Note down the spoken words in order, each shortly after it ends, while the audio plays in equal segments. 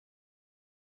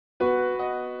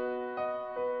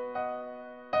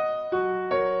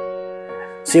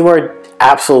Seymour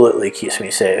absolutely keeps me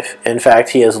safe. In fact,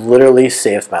 he has literally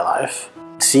saved my life.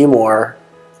 Seymour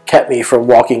kept me from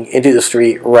walking into the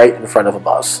street right in front of a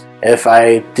bus. If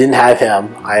I didn't have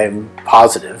him, I'm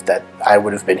positive that I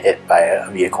would have been hit by a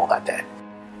vehicle that day.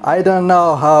 I don't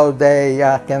know how they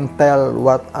can tell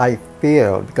what I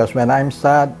feel, because when I'm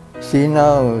sad, she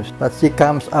knows. But she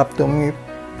comes up to me,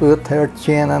 put her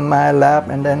chin on my lap,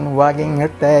 and then wagging her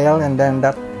tail, and then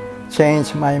that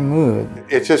changed my mood.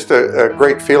 It's just a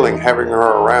great feeling having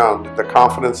her around. The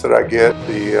confidence that I get,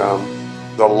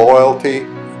 the loyalty,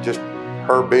 just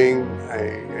her being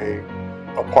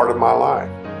a part of my life.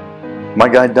 My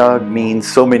guide dog means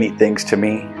so many things to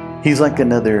me. He's like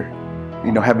another,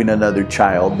 having another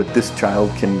child, but this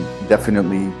child can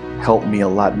definitely help me a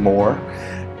lot more,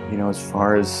 as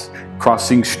far as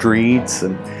crossing streets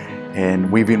and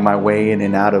weaving my way in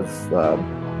and out of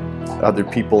other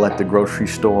people at the grocery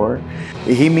store.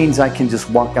 He means I can just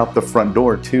walk out the front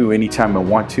door too anytime I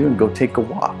want to and go take a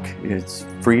walk. It's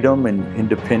freedom and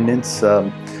independence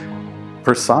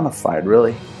personified,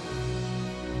 really.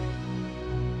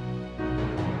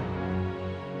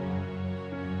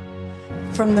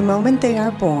 From the moment they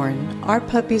are born, our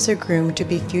puppies are groomed to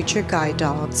be future guide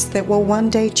dogs that will one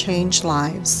day change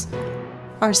lives.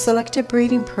 Our selective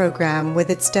breeding program, with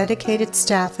its dedicated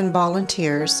staff and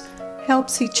volunteers,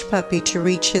 helps each puppy to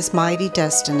reach his mighty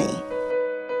destiny.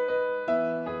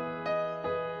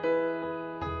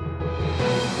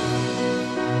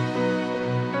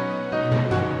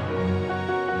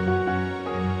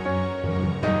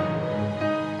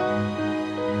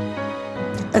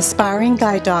 Aspiring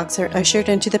guide dogs are ushered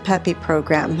into the puppy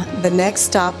program, the next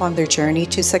stop on their journey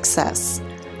to success.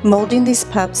 Molding these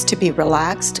pups to be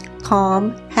relaxed,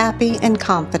 calm, happy, and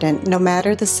confident no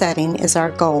matter the setting is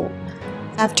our goal.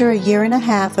 After a year and a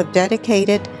half of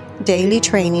dedicated daily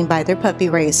training by their puppy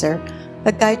raiser,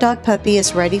 a guide dog puppy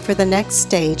is ready for the next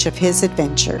stage of his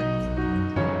adventure.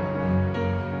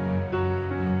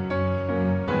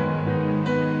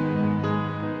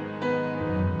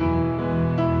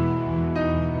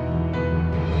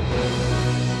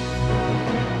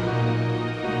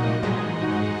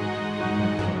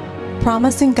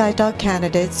 Promising guide dog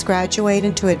candidates graduate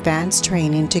into advanced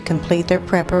training to complete their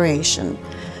preparation.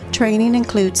 Training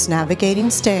includes navigating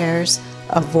stairs,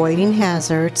 avoiding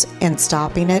hazards, and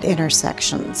stopping at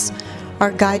intersections.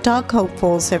 Our guide dog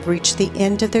hopefuls have reached the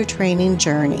end of their training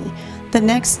journey. The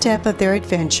next step of their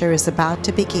adventure is about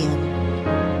to begin.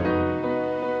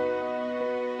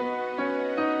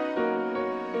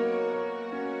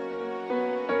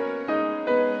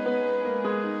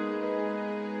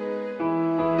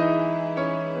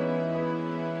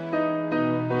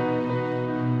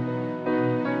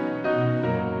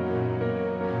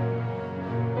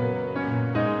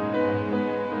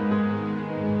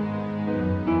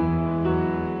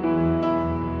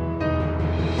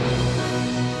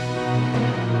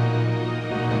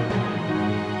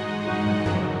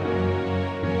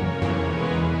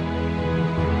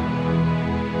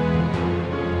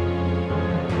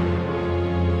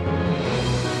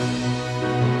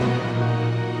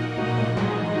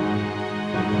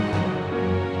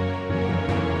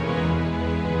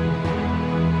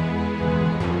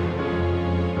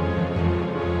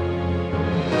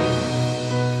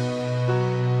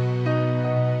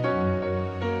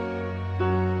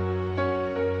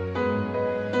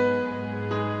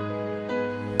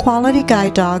 Quality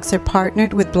Guide Dogs are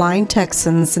partnered with Blind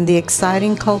Texans in the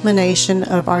exciting culmination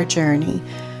of our journey,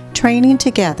 training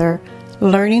together,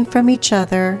 learning from each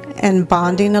other, and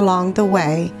bonding along the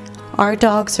way. Our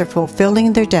dogs are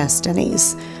fulfilling their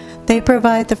destinies. They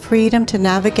provide the freedom to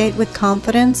navigate with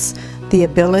confidence, the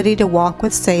ability to walk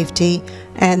with safety,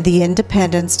 and the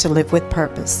independence to live with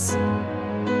purpose.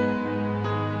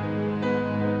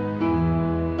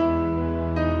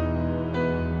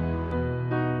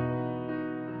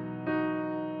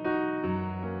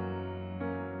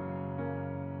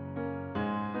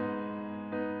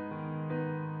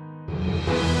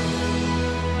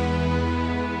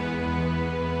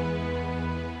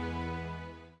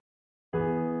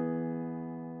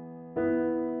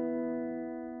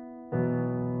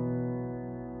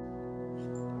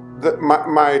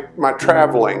 My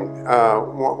traveling,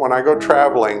 when I go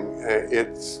traveling,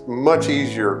 it's much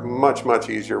easier, much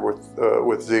easier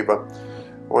with Ziba.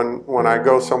 When I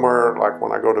go somewhere, like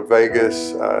when I go to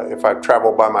Vegas, if I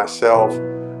travel by myself,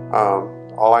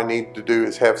 all I need to do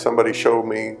is have somebody show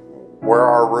me where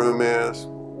our room is,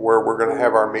 where we're going to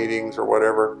have our meetings or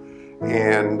whatever,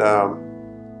 and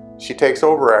she takes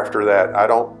over after that. I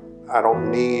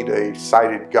don't need a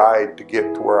sighted guide to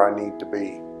get to where I need to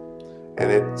be. And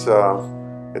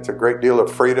It's a great deal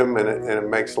of freedom, and it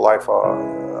makes life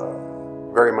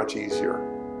very much easier.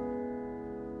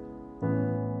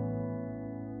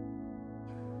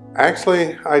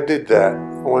 Actually, I did that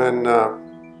when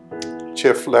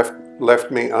Chiff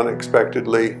left me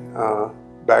unexpectedly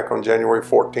back on January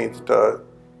 14th,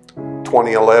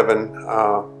 2011.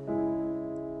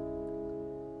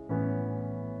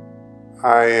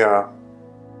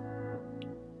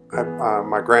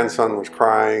 My grandson was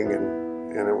crying,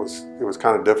 and it was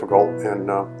kind of difficult,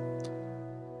 and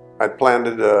I'd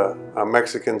planted a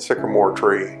Mexican sycamore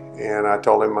tree, and I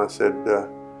told him, I said,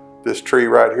 this tree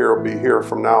right here will be here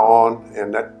from now on,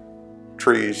 and that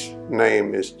tree's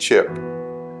name is Chip.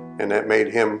 And that made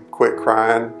him quit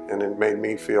crying, and it made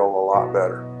me feel a lot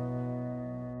better.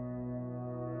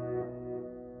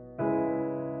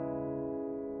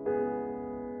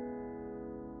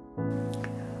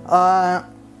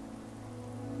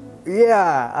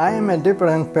 Yeah, I am a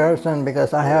different person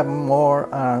because I have more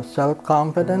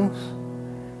self-confidence,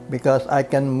 because I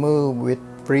can move with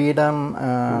freedom,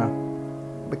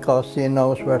 because she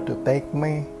knows where to take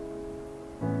me,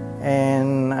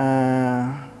 and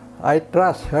I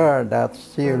trust her that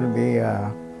she will be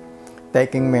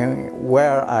taking me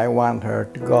where I want her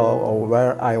to go or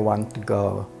where I want to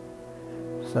go.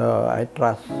 So I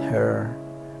trust her,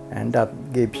 and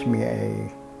that gives me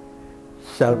a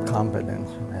self-confidence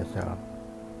myself.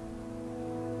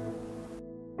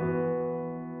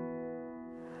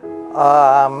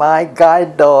 My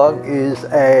guide dog is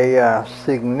a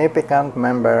significant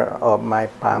member of my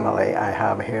family I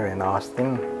have here in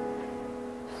Austin.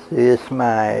 She is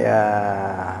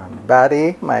my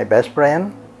buddy, my best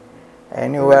friend.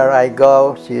 Anywhere I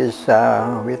go, she is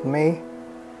with me,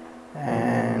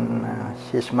 and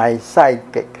she's my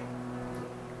sidekick.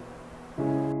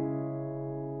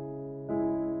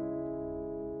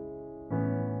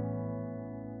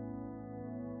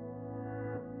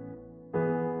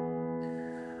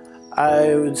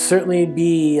 I would certainly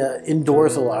be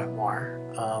indoors a lot more.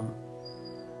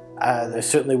 I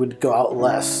certainly would go out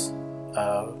less.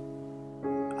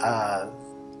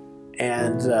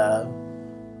 And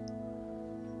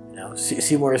you know,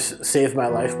 Seymour saved my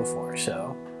life before,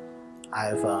 so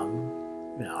I've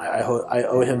you know, I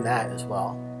owe him that as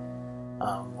well.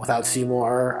 Without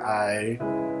Seymour, I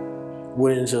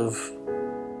wouldn't have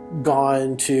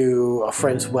gone to a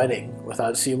friend's wedding.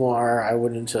 Without Seymour, I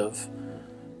wouldn't have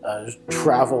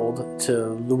traveled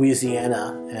to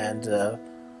Louisiana and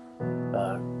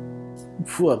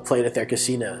played at their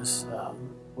casinos.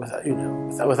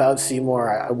 Without Seymour,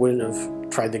 I wouldn't have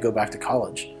tried to go back to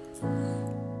college.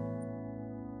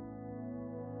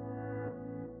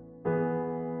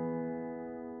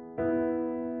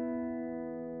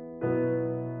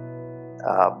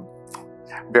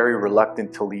 Very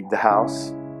reluctant to leave the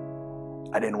house.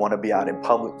 I didn't want to be out in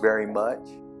public very much.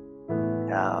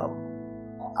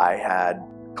 I had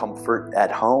comfort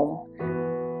at home,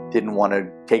 didn't want to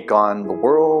take on the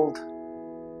world,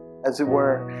 as it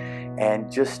were,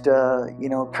 and just, you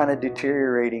know, kind of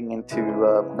deteriorating into,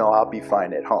 no, I'll be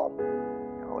fine at home.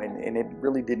 You know, and it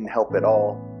really didn't help at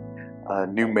all.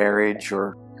 New marriage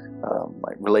or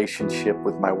my relationship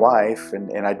with my wife,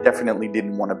 and I definitely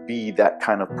didn't want to be that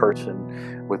kind of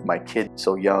person with my kids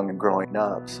so young and growing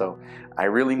up. So I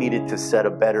really needed to set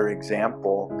a better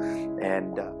example,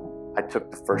 and I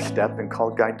took the first step and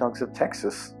called Guide Dogs of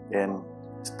Texas, and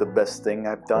it's the best thing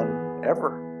I've done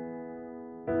ever.